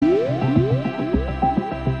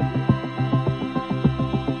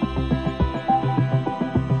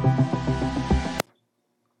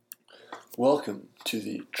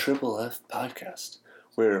Triple F podcast,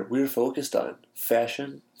 where we're focused on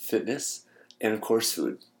fashion, fitness, and of course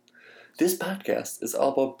food. This podcast is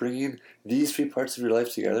all about bringing these three parts of your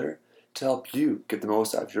life together to help you get the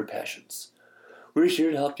most out of your passions. We're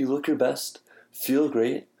here to help you look your best, feel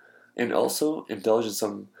great, and also indulge in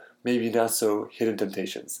some maybe not so hidden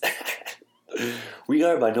temptations. We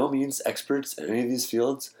are by no means experts in any of these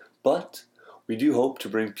fields, but we do hope to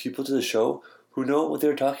bring people to the show who know what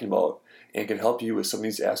they're talking about and can help you with some of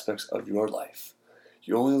these aspects of your life.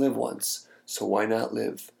 You only live once, so why not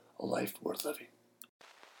live a life worth living?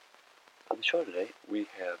 On the show today, we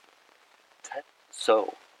have Tet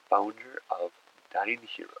So, founder of Dine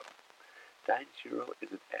Hero. Dine Hero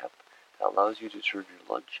is an app that allows you to turn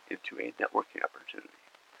your lunch into a networking opportunity.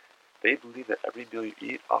 They believe that every meal you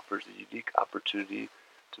eat offers a unique opportunity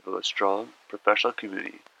to build a strong, professional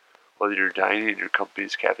community, whether you're dining in your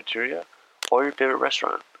company's cafeteria or your favorite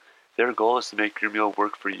restaurant. Their goal is to make your meal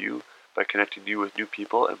work for you by connecting you with new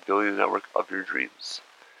people and building the network of your dreams.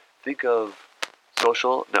 Think of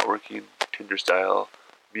social networking, Tinder style,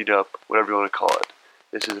 meetup, whatever you want to call it.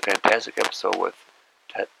 This is a fantastic episode with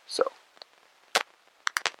Tet So.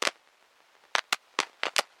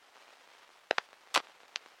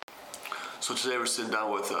 So today we're sitting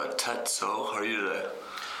down with Tet So. How are you today?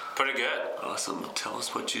 Pretty good. Awesome. Tell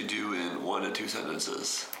us what you do in 1 to 2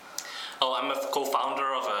 sentences. Oh, I'm a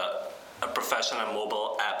co-founder of a professional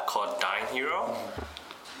mobile app called Dine Hero.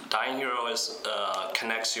 Mm-hmm. Dine Hero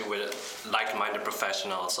connects you with like-minded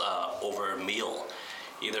professionals over a meal.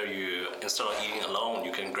 Either you, instead of eating alone,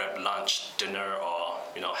 you can grab lunch, dinner, or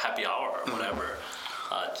happy hour, or whatever.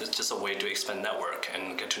 Just a way to expand network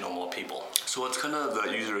and get to know more people. So what's kind of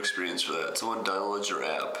the user experience for that? Someone downloads your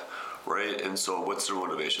app, right? And so what's their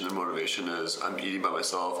motivation? Their motivation is, I'm eating by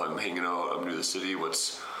myself, I'm hanging out, I'm new to the city.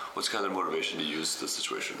 What's kind of their motivation to use this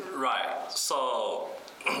situation? Right. So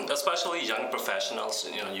especially young professionals,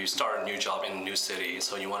 you start a new job in a new city,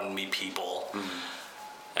 so you want to meet people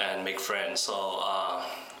and make friends.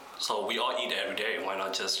 So we all eat every day. Why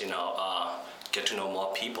not just get to know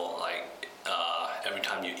more people? Every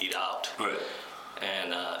time you eat out. Right.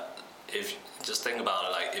 And if just think about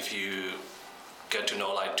it, if you get to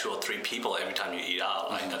know 2 or 3 people every time you eat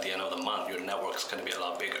out, at the end of the month, your network's going to be a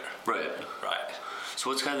lot bigger. Right. Right. So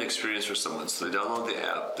what's kind of the experience for someone? So they download the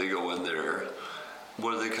app, they go in there.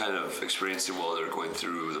 What are they kind of experiencing while they're going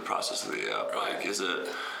through the process of the app? Right. Is it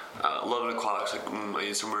 11 o'clock, it's I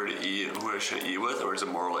need somewhere to eat, who should I eat with? Or is it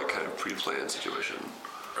more kind of pre-planned situation?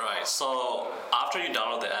 Right. So after you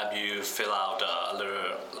download the app, you fill out a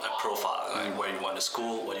little profile, where you went to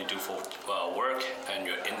school, what you do for work, and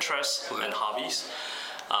your interests and hobbies.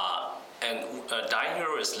 And Dine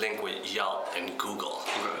Hero is linked with Yelp and Google.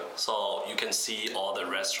 Okay. So you can see all the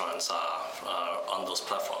restaurants on those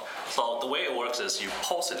platforms. So the way it works is you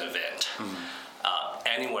post an event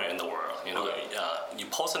anywhere in the world. You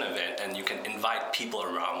post an event and you can invite people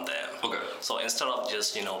around them. Okay. So instead of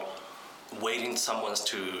just waiting someone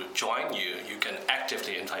to join you, you can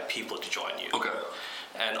actively invite people to join you. Okay.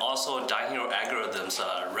 And also Dine Hero algorithms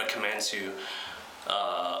recommends you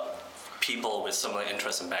people with similar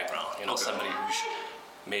interests and background. Somebody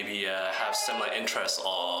who maybe have similar interests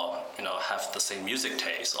or have the same music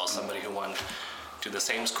taste, or somebody who went to the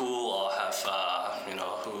same school, or have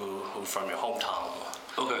who from your hometown.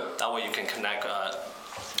 Okay. That way you can connect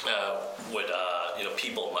with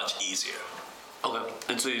people much easier. Okay.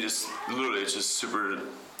 And so you just literally, it's just super.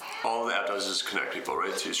 All the app does is connect people,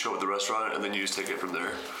 right? So you show up at the restaurant, and then you just take it from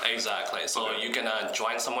there. Exactly. So you can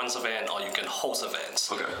join someone's event, or you can host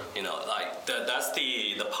events. Okay. That's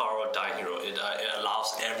the power of Dine Hero. It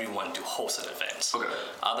allows everyone to host an event. Okay.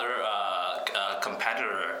 Other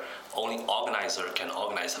competitor, only organizer can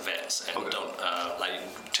organize events, and don't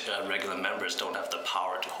regular members don't have the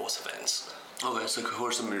power to host events. Okay. So who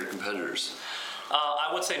are some of your competitors?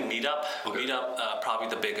 I would say Meetup. Okay. Meetup, probably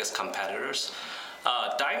the biggest competitors.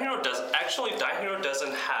 Dine Hero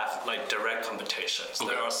doesn't have direct competitions.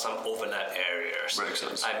 Okay. There are some overlap areas. Makes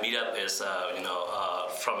sense. Meetup is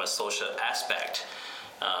from a social aspect.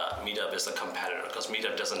 Meetup is a competitor because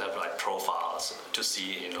Meetup doesn't have profiles to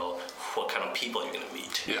see what kind of people you're gonna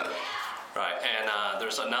meet. Yeah. Right. And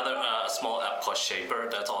there's another small app called Shaper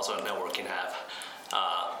that's also a networking app.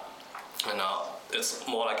 It's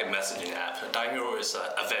more like a messaging app. Dine Hero is an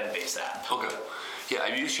event-based app. Okay. Yeah,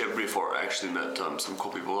 I've used Shaper before. I actually met some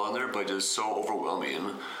cool people on there, but it's so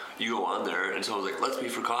overwhelming. you go on there and someone's like, let's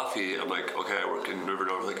meet for coffee. I'm like, okay, I work in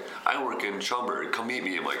Riverdale. Like, I work in Schaumburg. Come meet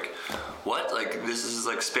me. I'm like, what? Like, this is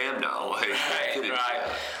like spam now. Like, right.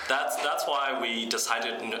 That's why we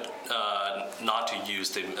decided not to use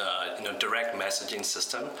the direct messaging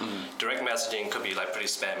system. Direct messaging could be like pretty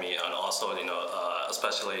spammy, and also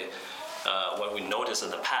especially what we noticed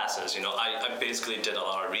in the past is I basically did a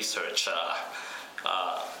lot of research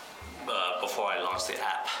before I launched the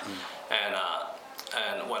app,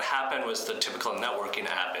 and what happened with the typical networking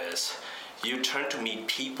app is you turn to meet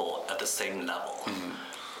people at the same level.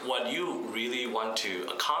 What you really want to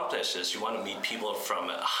accomplish is you want to meet people from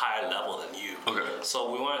a higher level than you. Okay.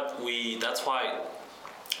 So that's why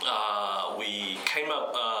we came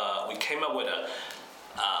up with a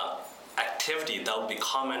activity that would be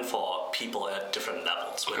common for people at different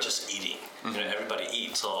levels, which is eating. Everybody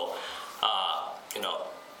eats. So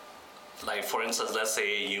like for instance, let's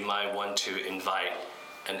say you might want to invite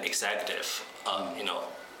an executive.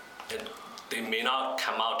 They may not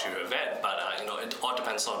come out to your event, but it all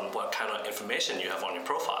depends on what kind of information you have on your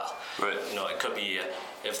profile. Right. It could be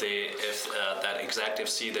if that executive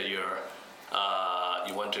see that you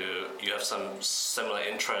have some similar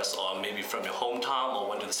interests, or maybe from your hometown or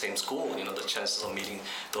went to the same school. The chances of meeting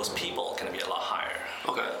those people can be a lot higher.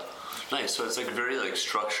 Okay. Nice. So it's like very like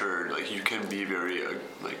structured. Like you can be very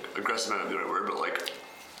like aggressive. Not the right word, but like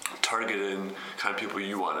targeting kind of people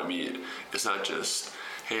you want to meet. It's not just,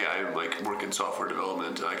 hey, I like work in software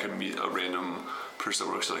development and I can meet a random person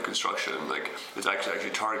that works in construction. Like it's actually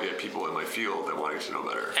target people in my field that want to know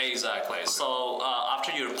better. Exactly. Okay. So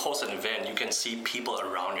after you post an event, you can see people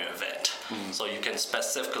around your event. So you can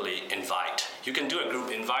specifically invite. You can do a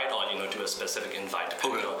group invite, or do a specific invite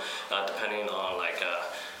depending on like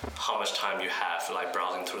how much time you have like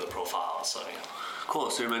browsing through the profile. So Cool.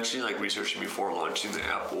 So you're mentioning like researching before launching the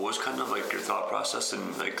app. What was kind of like your thought process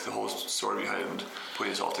and like the whole story behind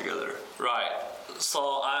putting this all together? Right.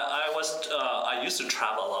 So I used to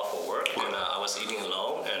travel a lot for work, and I was eating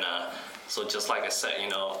alone, and so just like I said,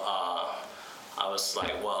 I was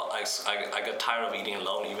like, well, I got tired of eating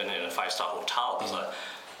alone even in a 5-star hotel.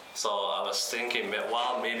 So I was thinking,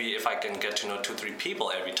 well, maybe if I can get to know 2-3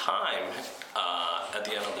 people every time, at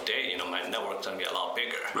the end of the day, my network's gonna be a lot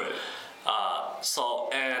bigger. Right.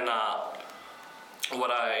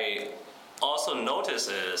 What I also notice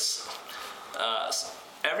is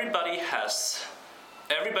everybody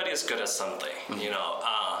is good at something.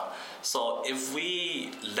 So if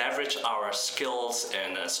we leverage our skills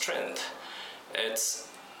and strength,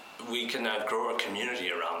 we can grow a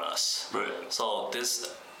community around us. Right. So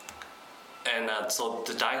so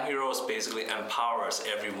the Dying Heroes basically empowers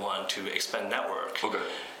everyone to expand network. Okay.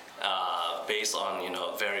 Based on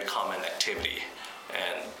very common activity,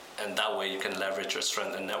 and that way you can leverage your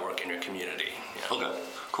strength and network in your community. Yeah. Okay.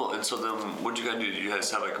 Cool. And so then, what did you guys do? Did you guys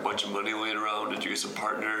have like a bunch of money laying around? Did you get some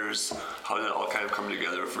partners? How did it all kind of come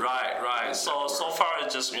together? Right. So far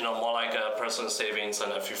it's just more like a personal savings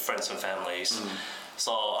and a few friends and families.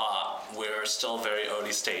 So we're still very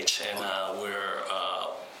early stage, and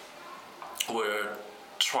we're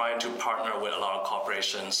trying to partner with a lot of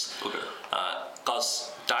corporations. Okay.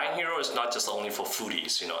 Because Dying Hero is not just only for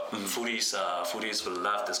foodies. Foodies will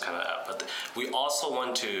love this kind of app, but we also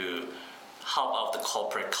want to help out the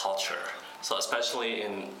corporate culture. So especially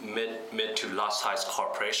in mid to large size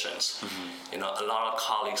corporations, a lot of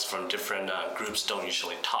colleagues from different groups don't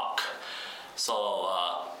usually talk. So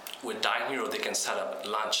with Dying Hero, they can set up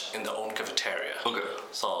lunch in their own cafeteria. Okay.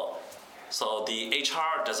 So the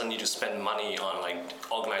HR doesn't need to spend money on like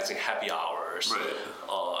organizing happy hours, right?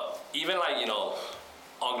 Or even like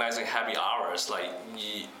organizing happy hours.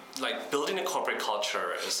 Like building a corporate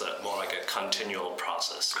culture is more like a continual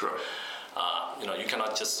process. Correct. You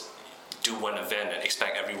cannot just do one event and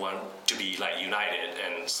expect everyone to be like united.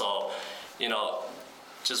 And so,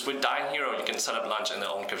 just with Dying Hero, you can set up lunch in their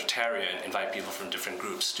own cafeteria and invite people from different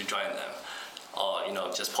groups to join them. Or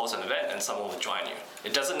just post an event and someone will join you.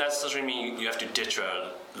 It doesn't necessarily mean you have to ditch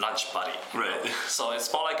your lunch buddy. Right. So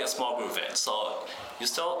it's more like a small group event. So you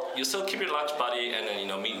still keep your lunch buddy and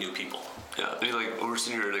then meet new people. Yeah, I mean, like we're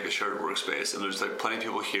sitting here in like a shared workspace, and there's like plenty of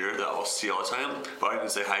people here that I'll see all the time, but I can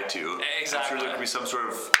say hi to. Exactly. I'm sure there could be some sort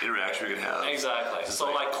of interaction we can have. Exactly. So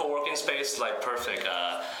like co-working space, like perfect.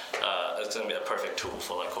 It's gonna be a perfect tool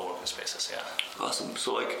for like co-working spaces. Yeah. Awesome.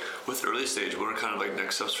 So like with early stage, what are kind of like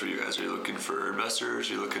next steps for you guys? Are you looking for investors?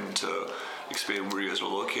 Are you looking to expand where you guys are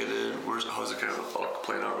located? How's it kind of all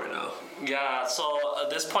playing out right now? Yeah. So at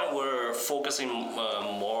this point, we're focusing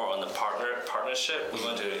more on the partnership. We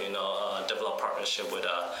want to develop partnership with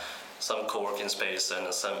some co-working space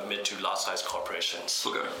and some mid to large size corporations.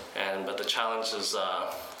 Okay. But the challenge is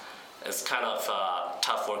it's kind of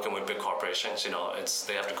tough working with big corporations. You know,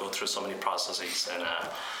 they have to go through so many processes, and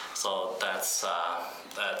so that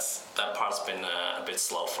part's been a bit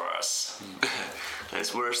slow for us.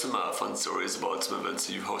 Nice. What are some fun stories about some events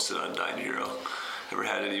that you've hosted on Dine Hero? Ever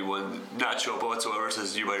had anyone not show up whatsoever,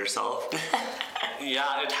 says you by yourself?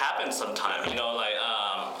 Yeah, it happens sometimes. You know, like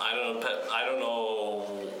I don't know,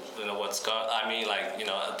 you know what's gone. I mean, like, you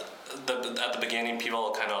know, at the beginning, people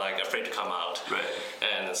are kind of like afraid to come out. Right.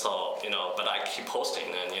 And so, you know, but I keep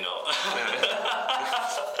posting, and you know.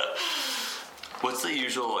 What's the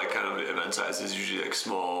usual like kind of event size? Is it usually like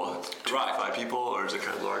small, 25 people, or is it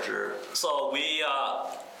kind of larger? So we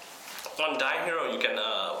on Dine Hero, you can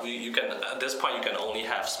at this point you can only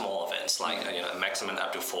have small events, like you know, maximum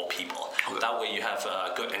up to 4 people. Okay. That way you have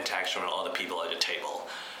good interaction with all the people at the table,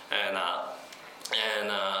 and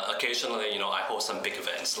occasionally, you know, I host some big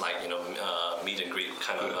events, like, you know, meet and greet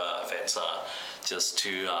kind of events, just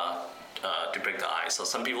to break the ice. So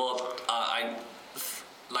some people,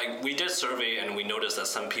 we did a survey and we noticed that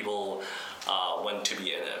some people want to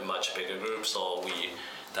be in a much bigger group. So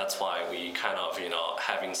that's why we kind of, you know,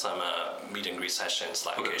 having some meet and greet sessions,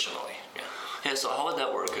 like, occasionally. Yeah. Yeah, so how would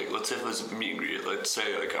that work? Like, let's say if it was a meet and greet. Let's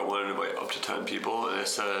say like I wanted to invite up to 10 people, and I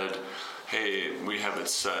said, hey, we have it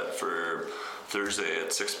set for Thursday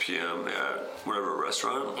at 6 p.m. at whatever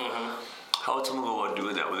restaurant. Mm-hmm. How would someone go about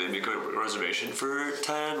doing that? Would they make a reservation for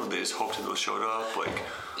 10? Would they just hope people showed up? Like,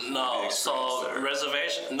 no, so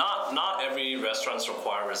reservation, not every restaurants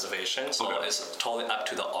require reservation, so it's totally up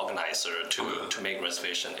to the organizer to make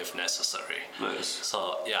reservation if necessary. Nice.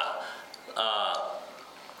 So yeah,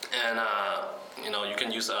 and you know, you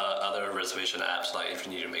can use other reservation apps, like if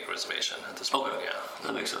you need to make a reservation at this point. Okay. Yeah,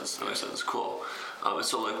 that makes sense. Cool.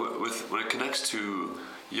 So like when it connects to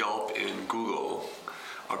Yelp and Google,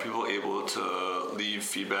 are people able to leave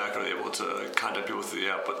feedback? Are they able to contact people through the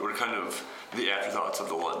app? But we're kind of the afterthoughts of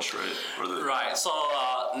the lunch, right? Right. So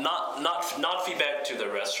not feedback to the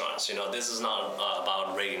restaurants. You know, this is not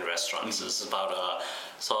about rating restaurants. Mm-hmm. This is about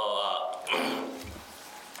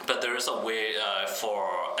but there is a way for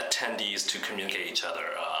attendees to communicate each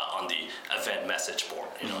other on the event message board.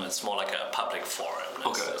 You know, it's more like a public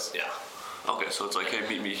forum. Yeah. Okay, so it's like, hey,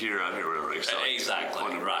 meet me here, I'm here, whatever. Exactly,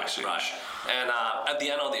 right. And at the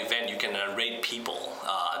end of the event, you can rate people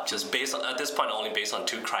just based on, at this point, only based on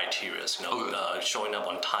 2 criteria. You know, showing up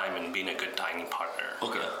on time and being a good dining partner.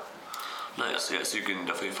 Okay. Yeah. Nice. Yeah, so you can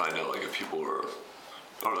definitely find out like if people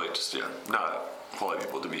are like just not quality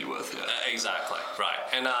people to meet with. Yeah. Exactly. Right.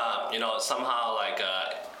 And you know, somehow like.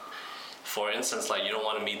 For instance, like you don't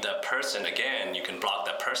want to meet that person again, you can block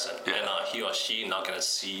that person, and he or she not gonna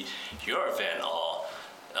see your event or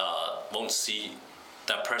won't see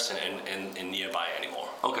that person in nearby anymore.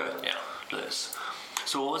 Okay. Yeah. Nice.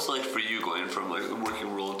 So what was it like for you going from like the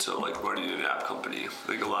working world to like running an app company?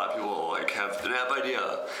 Like a lot of people like have an app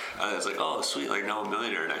idea, and it's like, oh sweet, like now I'm a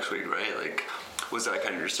millionaire next week, right? Like, was that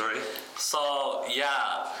kind of your story? So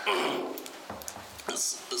yeah.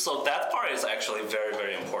 So that part is actually very,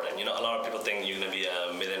 very important. You know, a lot of people think you're gonna be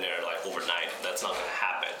a millionaire like overnight. That's not gonna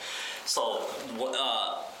happen. So,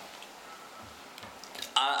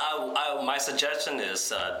 my suggestion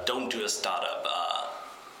is don't do a startup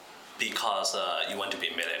because you want to be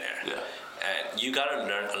a millionaire. Yeah. And you gotta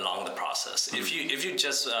learn along the process. Mm-hmm. If you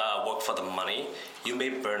just work for the money, you may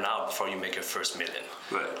burn out before you make your first million.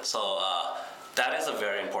 Right. So that is a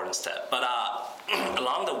very important step. But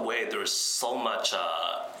along the way, there's so much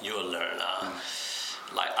you'll learn.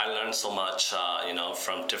 Like I learned so much, you know,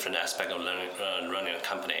 from different aspects of learning, running a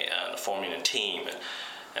company and forming a team,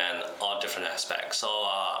 and all different aspects. So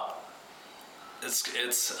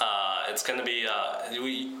it's gonna be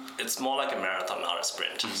it's more like a marathon, not a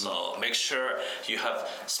sprint. Mm-hmm. So make sure you have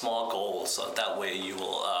small goals, so that way you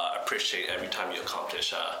will appreciate every time you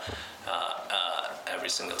accomplish every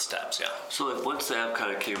single steps. Yeah. So like once the app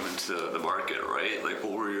kind of came into the market, right? Like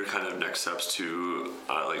what were your kind of next steps to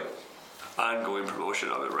like ongoing promotion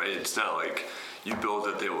of it, right? It's not like you build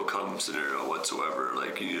it, they will come scenario whatsoever.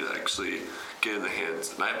 Like you need to actually get in the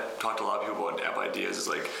hands. And I've talked to a lot of people about app ideas. It's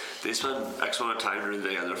like they spend X amount of time during the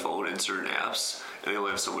day on their phone in certain apps, and they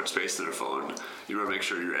only have so much space in their phone. You want to make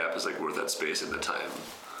sure your app is like worth that space and the time.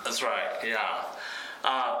 That's right. Yeah.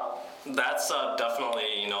 That's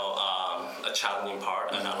definitely, you know, a challenging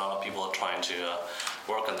part, and a lot of people are trying to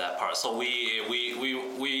work on that part. So we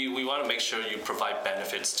want to make sure you provide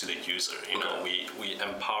benefits to the user. You know, we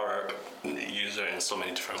empower the user in so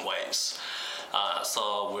many different ways.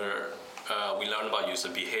 So we learn about user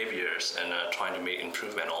behaviors and trying to make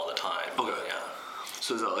improvement all the time. Okay. Yeah.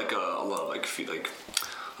 So is that like a lot of like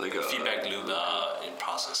like a feedback loop in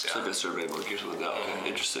process. It's Yeah. like a survey monkey or something like that. Okay,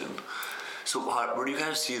 interesting. So where do you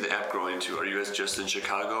guys see the app growing to? Are you guys just in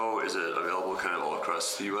Chicago? Is it available kind of all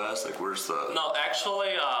across the U.S.? Like, where's the... No,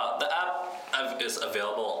 actually, the app is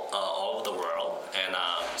available all over the world. And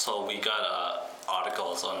so we got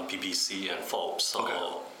articles on BBC and Forbes.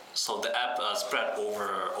 So the app spread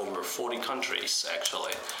over 40 countries,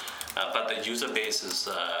 actually. But the user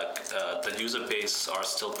base are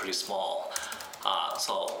still pretty small.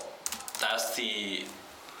 So that's the,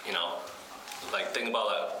 like think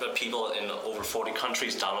about the people in over 40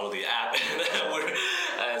 countries download the app,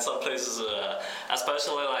 and some places,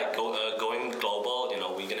 especially like going global,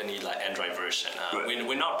 we're gonna need like Android version. Right.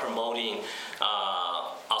 We're not promoting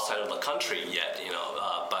outside of the country yet,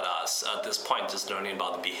 but at this point just learning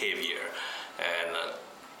about the behavior, and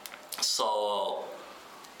so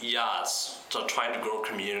trying to grow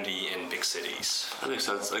community in big cities. That makes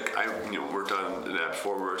sense. Like I worked on an app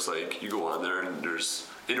before where it's like you go on there and there's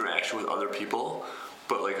interaction with other people,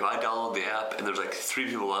 but like if I download the app and there's like 3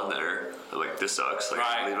 people on there, I'm like, this sucks. Like,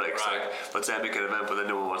 let's say I make an event, but then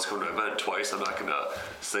no one wants to come to an event twice. I'm not gonna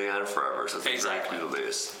stay on forever. So it's very community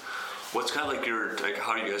based. What's kind of like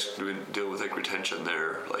how do you guys deal with like retention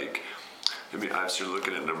there? Like, I mean, obviously you're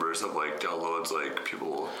looking at numbers of like downloads, like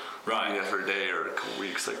people after a day or a couple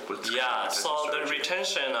weeks, like what's so the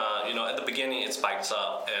retention, at the beginning it spikes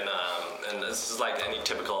up, and this is like any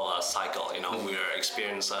typical cycle.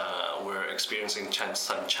 We're experiencing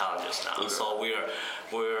some challenges now. Okay. So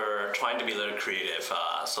we're trying to be a little creative.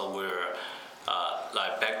 So we're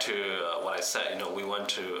like back to what I said. We want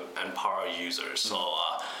to empower users. So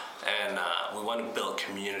and we want to build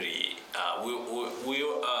community.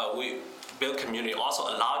 We build community, also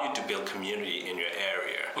allow you to build community in your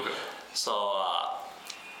area. Okay. So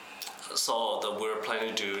we're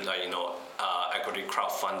planning to do equity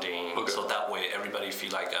crowdfunding. Okay. So that way everybody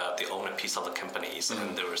feel like they own a piece of the companies,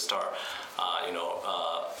 and they will start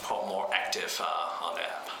more active on the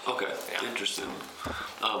app. Okay. Yeah. Interesting.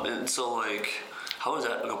 And so like, how is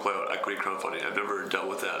that going to play out, equity crowdfunding? I've never dealt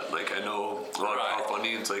with that. Like, I know a lot of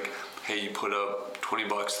crowdfunding, it's like, hey, you put up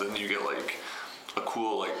 $20, then you get like a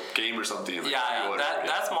cool like game or something. Like,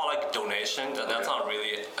 that's more like donation. That's not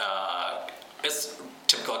really. It's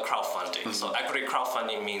typical crowdfunding. Mm-hmm. So equity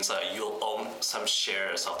crowdfunding means you'll own some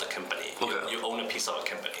shares of the company. Okay. You own a piece of a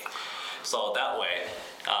company. So that way,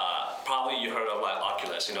 probably you heard of like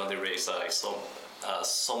Oculus. They raise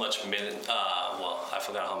so much million. I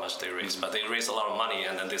forgot how much they raised, but they raised a lot of money,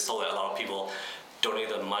 and then they sold it. A lot of people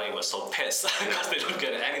donated the money, was so pissed because they don't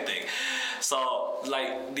get anything. So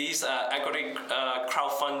like these equity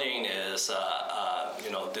crowdfunding is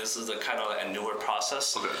this is a kind of a newer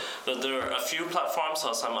process. Okay. But there are a few platforms.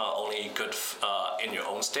 So some are only good in your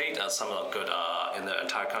own state, and some are good in the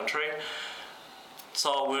entire country.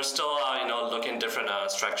 So we're still looking at different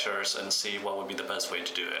structures and see what would be the best way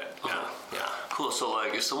to do it. Okay. Yeah. Cool. So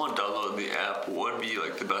like if someone downloaded the app, what would be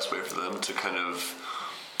like the best way for them to kind of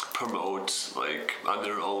promote like on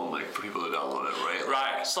their own, like for people to download it, right?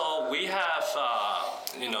 Right. So we have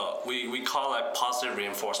we call it positive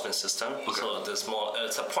reinforcement system. Okay. So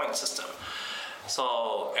it's a point system.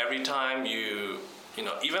 So every time you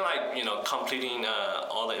even like completing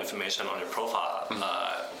all the information on your profile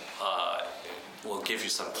will give you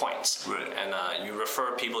some points. Right. And you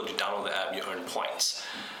refer people to download the app, you earn points.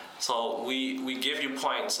 So we give you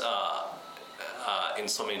points in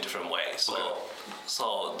so many different ways. So okay.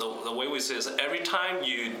 So the way we say is every time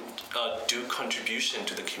you do contribution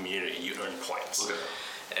to the community, you earn points. Okay.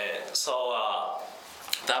 And so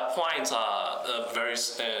that points very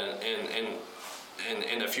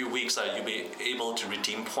in a few weeks you'll be able to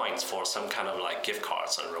redeem points for some kind of like gift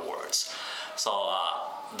cards and rewards. So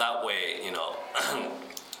that way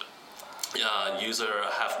user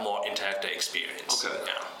have more interactive experience. Okay.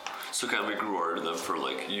 Yeah. So kind of like reward them for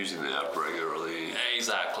like using the app regularly.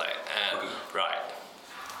 Exactly. And okay. Right.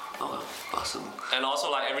 Oh, awesome. And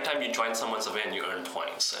also, like every time you join someone's event, you earn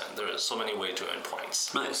points, and there are so many ways to earn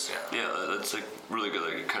points. Nice. Yeah, that's like really good.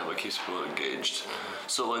 Like it kind of like keeps people engaged. Mm-hmm.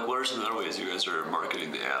 So, like, what are some other ways you guys are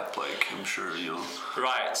marketing the app? Like, I'm sure you know.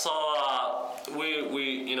 Right. So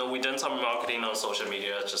we done some marketing on social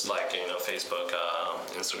media, just like Facebook,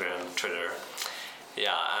 Instagram, Twitter.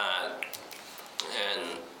 Yeah,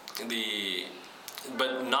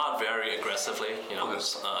 but not very aggressively, okay.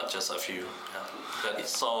 Just a few. Yeah. But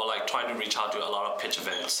so like trying to reach out to a lot of pitch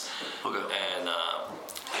events, okay.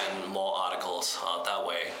 And more articles that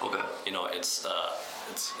way. Okay.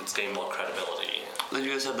 It's gaining more credibility. Then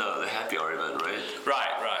you guys had the happy hour event, right?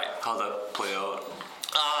 Right. How'd that play out?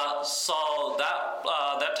 So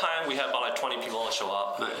that time we had about like 20 people show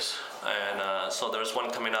up. Nice. And so there's one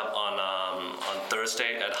coming up on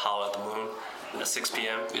Thursday at Howl at the Moon at 6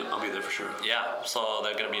 p.m. Yep, I'll be there for sure. Yeah, so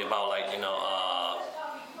they're gonna be about like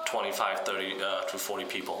 25, 30 to 40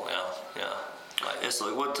 people. Yeah. So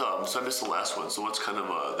like what? So I missed the last one. So what's kind of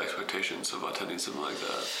the expectations of attending something like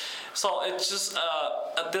that? So it's just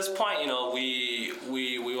at this point, we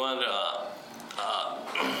want to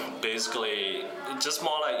basically just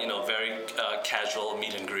more like very casual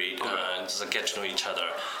meet and greet, and just get to know each other.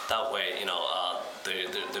 That way, they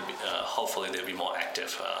hopefully they'll be more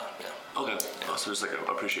active. Okay. Yeah. So there's like an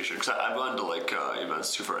appreciation, because I've gone to like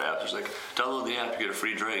events too for apps. There's like download the app, you get a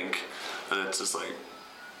free drink, and it's just like.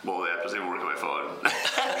 Well, the app doesn't even work on my phone.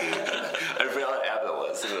 I forgot what app that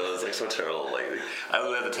was. It was like so terrible. Like I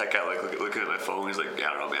literally had the tech guy like looking at my phone. He's like, "Yeah,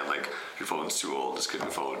 I don't know, man. Like your phone's too old. Just get a new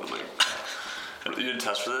phone." I'm like, "You didn't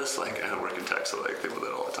test for this?" Like I don't work in tech, so like they do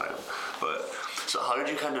that all the time. But so how did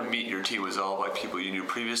you kind of meet your team? Was it all like people you knew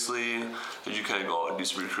previously? Did you kind of go out and do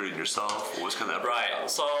some recruiting yourself? What was kind of that? Right.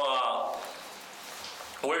 So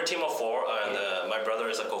we're a team of 4, and my brother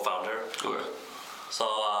is a co-founder. Okay. So.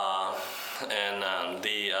 And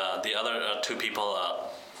the other 2 people,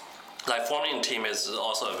 like forming a team is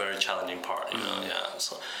also a very challenging part, yeah.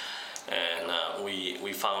 So, and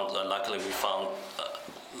we found, luckily we found,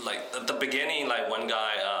 like at the beginning, like one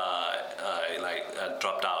guy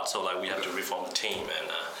dropped out, so like we had to reform the team,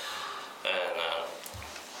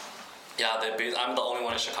 yeah, I'm the only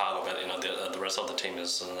one in Chicago, but the rest of the team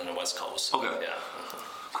is on the West Coast. Okay. Yeah.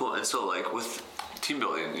 Cool. And so like with team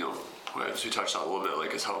building, as we touched on a little bit,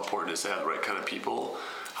 like is how important it is to have the right kind of people.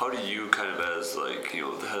 How do you kind of, as like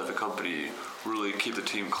the head of the company, really keep the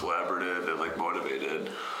team collaborative and like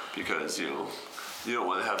motivated? Because you don't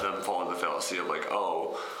want to have them fall into the fallacy of like,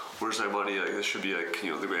 oh, where's my money? Like this should be like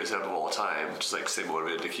the greatest app of all time. Just like stay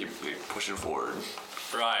motivated to keep pushing forward.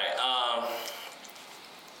 Right.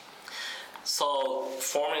 So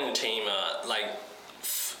forming a team,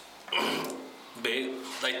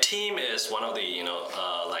 team is one of the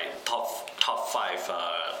top 5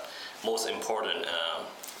 most important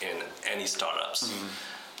in any startups. Mm-hmm.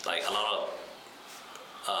 Like a lot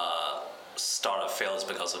of startup fails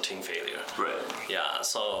because of team failure. Right. Yeah.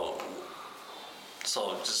 So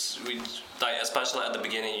just especially at the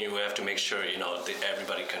beginning, you have to make sure that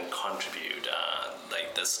everybody can contribute.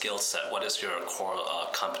 Like the skill set. What is your core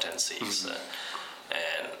competencies?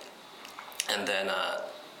 Mm-hmm. And then.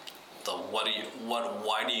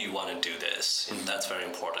 Why do you want to do this? Mm-hmm. That's very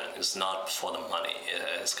important. It's not for the money.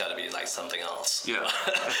 It's got to be like something else. Yeah.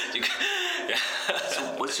 Yeah. So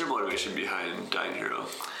what's your motivation behind Dying Hero?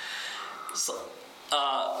 So,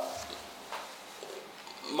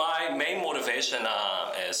 my main motivation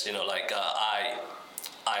is,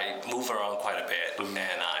 I move around quite a bit, mm-hmm.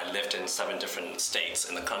 and I lived in 7 different states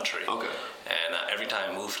in the country. Okay. And every time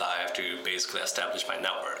I moved, I have to basically establish my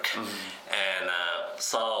network. Mm-hmm. And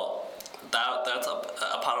so that's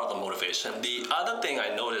a part of the motivation. The other thing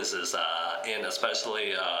I notice is in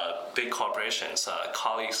especially big corporations,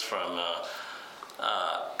 colleagues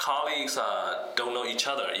don't know each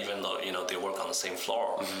other, even though they work on the same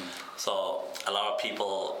floor. Mm-hmm. So a lot of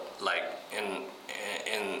people like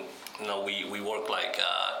we work like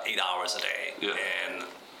 8 hours a day, yeah.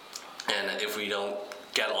 and if we don't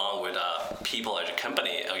get along with people at your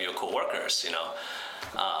company or your coworkers,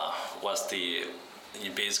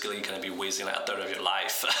 you're basically going to be wasting like a third of your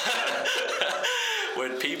life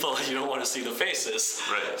with people you don't want to see the faces.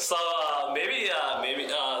 Right. So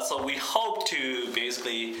so we hope to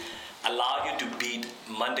basically allow you to beat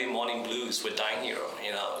Monday morning blues with Dying Hero.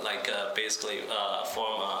 Basically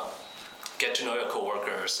get to know your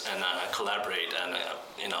coworkers and collaborate and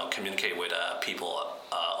communicate with people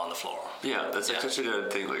on the floor. Yeah, that's like such a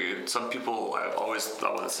good thing. Like some people, I've always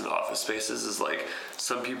thought when it's in office spaces is like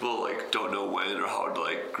some people like don't know when or how to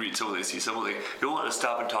like greet someone they see someone. Like you don't want to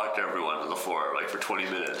stop and talk to everyone on the floor like for 20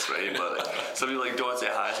 minutes, right? But like, some people like don't say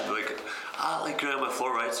hi. Some people like you're on my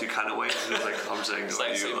floor, right? So you kind of wait. And it's like I'm saying to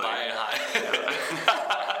you, say bye and hi.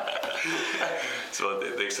 So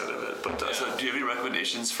they extended it. But so do you have any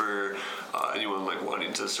recommendations for anyone like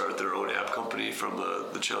wanting to start their own app company from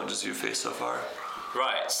the challenges you've faced so far?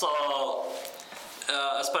 Right. So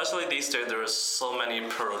especially these days, there are so many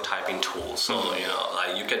prototyping tools. So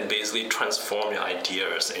you can basically transform your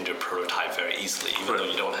ideas into a prototype very easily, even though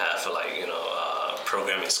you don't have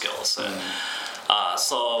programming skills.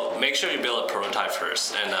 So make sure you build a prototype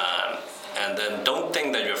first, And then don't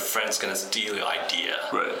think that your friend's gonna steal your idea.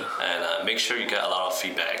 Right. And make sure you get a lot of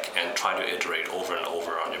feedback and try to iterate over and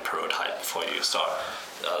over on your prototype before you start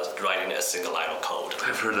writing a single line of code.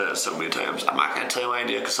 I've heard that so many times. I'm not gonna tell you my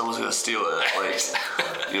idea because someone's gonna steal it. Like,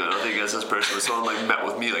 nothing against this person, but someone met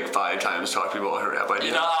with me 5 times talking about her app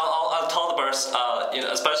idea. I'll tell the person,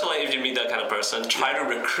 especially if you meet that kind of person, try to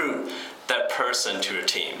recruit that person to your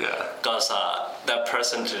team. Yeah. Because that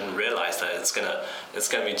person didn't realize that it's gonna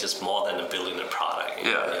be just more than building a product.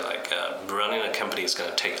 Running a company is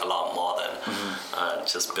gonna take a lot more than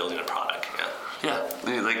just building a product. Yeah,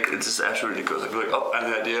 it's just absolutely ridiculous. I'd be like, oh, I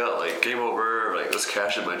have an idea, game over, let's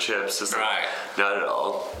cash in my chips. It's right. Not at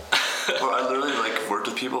all. Or I literally, worked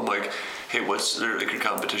with people, I'm like, hey, what's their, your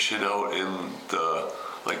competition out in the,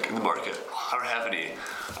 in the market? I don't have any.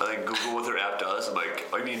 I, Google what their app does. I'm like,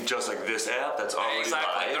 I mean, just this app that's already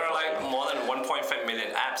exactly. live. There are, more than 1.5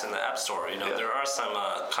 million apps in the App Store. There are some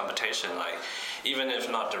competition, even if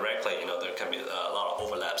not directly, there can be a lot of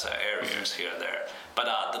overlaps at areas here and there. But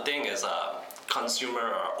the thing is, consumers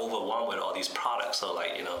are overwhelmed with all these products, so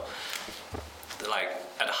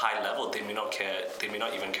at a high level they may not care, they may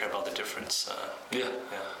not even care about the difference.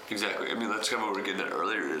 Exactly. I mean, that's kind of what we were getting at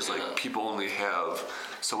earlier is people only have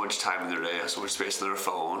so much time in their day, so much space on their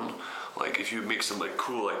phone. If you make some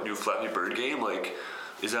cool new Flappy Bird game,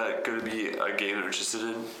 is that going to be a game they're interested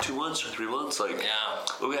in 2 months or 3 months? Look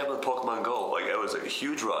what happened with Pokemon Go. It was a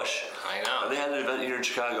huge rush. I know. And they had an event here in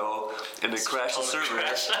Chicago, and they crashed the server.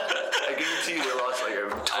 I guarantee you they lost a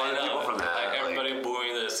ton of people from that. Everybody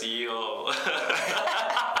booing the CEO.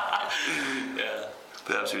 Yeah.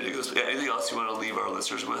 But that's ridiculous. Yeah, anything else you want to leave our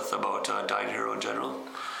listeners with about Dying Hero in general?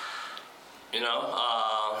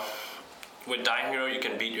 With Dying Hero, you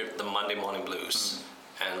can beat the Monday morning blues.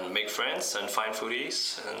 And make friends and find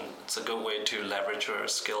foodies, and it's a good way to leverage your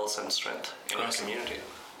skills and strength in your community.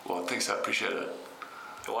 Well, thanks, I appreciate it.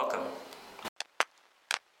 You're welcome.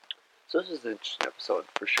 So this is an interesting episode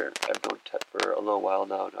for sure. I've known Ted for a little while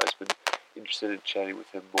now, and I've been interested in chatting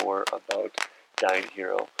with him more about Dying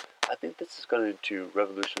Hero. I think this is going to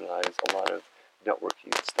revolutionize a lot of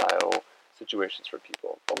networking style situations for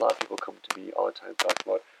people. A lot of people come to me all the time talking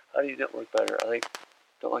about how do you network better. I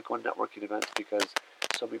don't like going to networking events because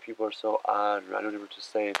so many people are so odd, or I don't ever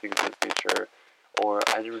just say things of this nature, or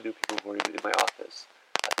I never knew people who weren't even in my office.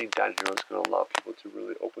 I think Dying Hero is going to allow people to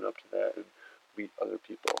really open up to that and meet other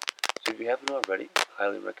people. So if you haven't already, I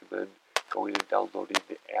highly recommend going and downloading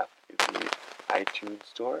the app in the iTunes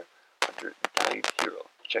store under Dying Hero.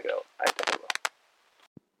 Check it out. I definitely will.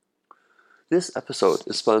 This episode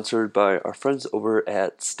is sponsored by our friends over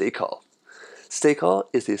at StakeCall. StakeCall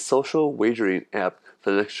is a social wagering app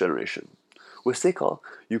for the next generation. With StakeCall,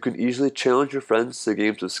 you can easily challenge your friends to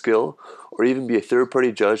games of skill or even be a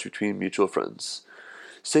third-party judge between mutual friends.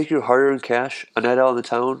 Stake your hard-earned cash, a night out in the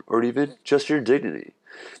town, or even just your dignity.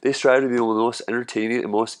 They strive to be one of the most entertaining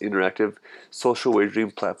and most interactive social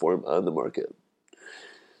wagering platform on the market.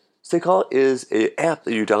 StakeCall is an app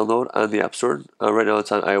that you download on the App Store. Right now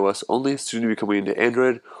it's on iOS only, soon to be coming into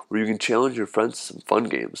Android, where you can challenge your friends to some fun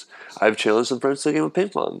games. I've challenged some friends to a game of ping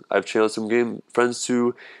pong. I've challenged some friends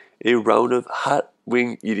to a round of hot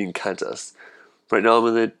wing eating contest. Right now I'm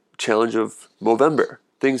in the challenge of Movember,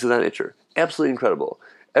 things of that nature. Absolutely incredible.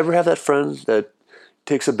 Ever have that friend that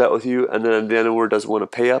takes a bet with you and then at the end of the word doesn't want to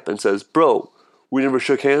pay up and says, bro, we never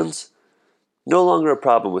shook hands? No longer a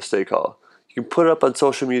problem with StakeCall. You can put it up on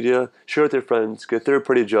social media, share it with your friends, get a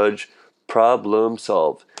third-party judge, problem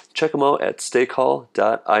solved. Check them out at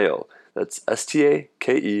stakeall.io. That's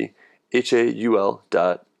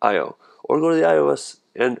StakeHaul.io. Or go to the iOS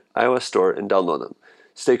store and download them.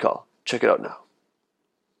 StakeCall. Check it out now.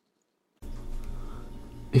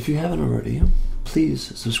 If you haven't already,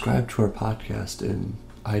 please subscribe to our podcast in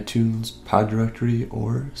iTunes, PodDirectory,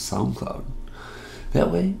 or SoundCloud. That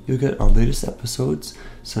way, you'll get our latest episodes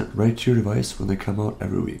sent right to your device when they come out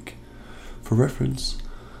every week. For reference,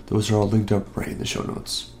 those are all linked up right in the show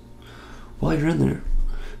notes. While you're in there,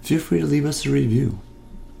 feel free to leave us a review.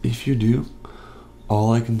 If you do,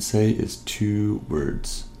 all I can say is 2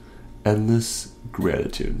 words: endless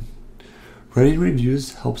gratitude. Writing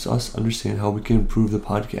reviews helps us understand how we can improve the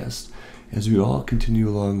podcast as we all continue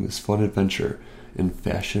along this fun adventure in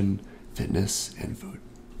fashion, fitness, and food.